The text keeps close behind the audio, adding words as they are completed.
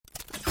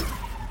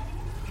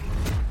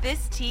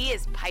This tea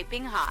is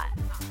piping hot.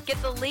 Get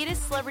the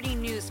latest celebrity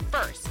news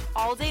first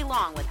all day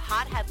long with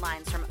hot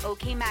headlines from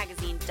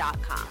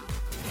okmagazine.com.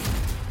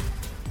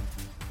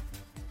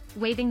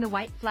 Waving the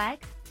white flag?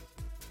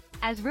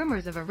 As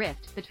rumors of a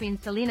rift between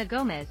Selena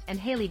Gomez and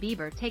Hailey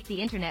Bieber take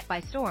the internet by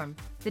storm,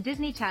 the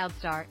Disney child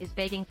star is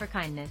begging for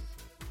kindness.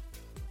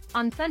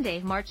 On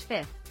Sunday, March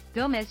 5th,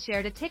 Gomez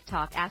shared a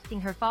TikTok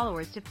asking her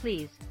followers to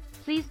please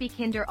be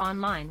kinder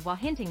online while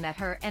hinting that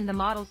her and the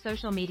model's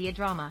social media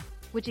drama,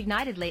 which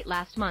ignited late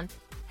last month,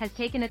 has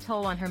taken a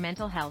toll on her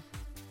mental health.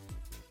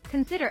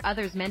 Consider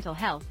others' mental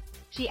health,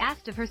 she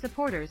asked of her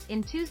supporters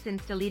in two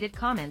since-deleted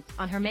comments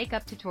on her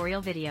makeup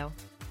tutorial video.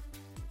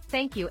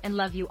 Thank you and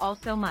love you all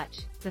so much,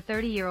 the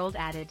 30-year-old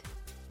added.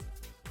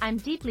 I'm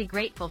deeply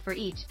grateful for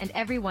each and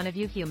every one of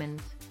you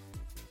humans.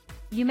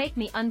 You make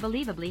me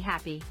unbelievably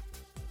happy.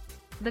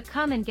 The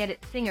Come and Get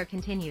It singer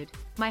continued,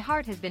 my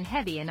heart has been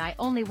heavy and I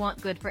only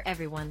want good for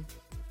everyone.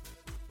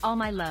 All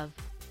my love.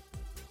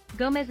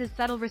 Gomez's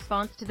subtle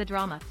response to the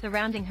drama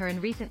surrounding her in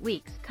recent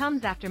weeks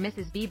comes after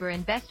Mrs. Bieber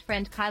and best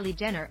friend Kylie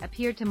Jenner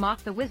appeared to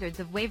mock the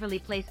Wizards of Waverly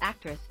Place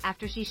actress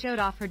after she showed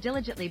off her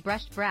diligently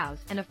brushed brows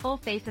and a full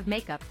face of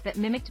makeup that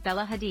mimicked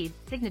Bella Hadid's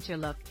signature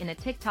look in a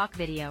TikTok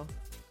video.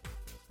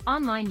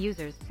 Online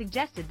users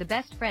suggested the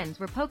best friends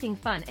were poking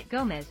fun at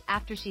Gomez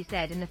after she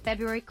said in the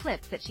February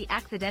clip that she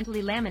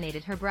accidentally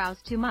laminated her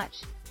brows too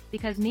much,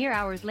 because mere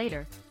hours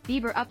later,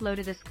 Bieber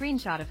uploaded a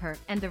screenshot of her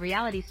and the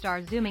reality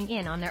star zooming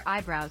in on their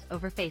eyebrows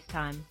over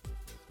FaceTime.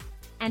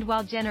 And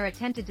while Jenner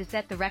attempted to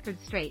set the record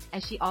straight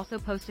as she also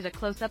posted a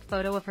close-up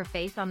photo of her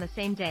face on the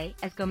same day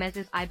as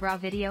Gomez's eyebrow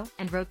video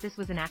and wrote this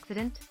was an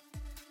accident,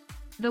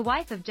 the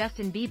wife of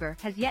Justin Bieber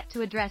has yet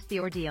to address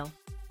the ordeal.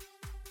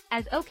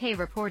 As OK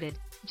reported,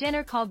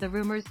 Jenner called the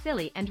rumors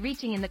silly and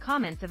reaching in the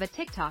comments of a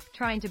TikTok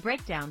trying to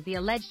break down the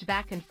alleged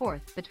back and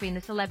forth between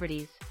the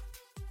celebrities.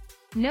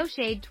 No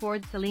shade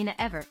towards Selena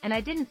ever and I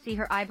didn't see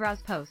her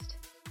eyebrows post.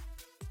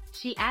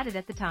 She added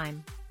at the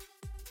time.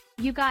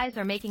 You guys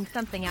are making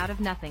something out of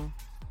nothing.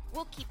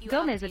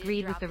 Gomez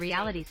agreed with the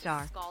reality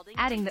star,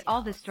 adding that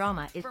all this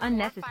drama is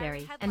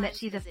unnecessary and that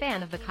she's a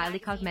fan of the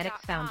Kylie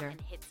Cosmetics founder.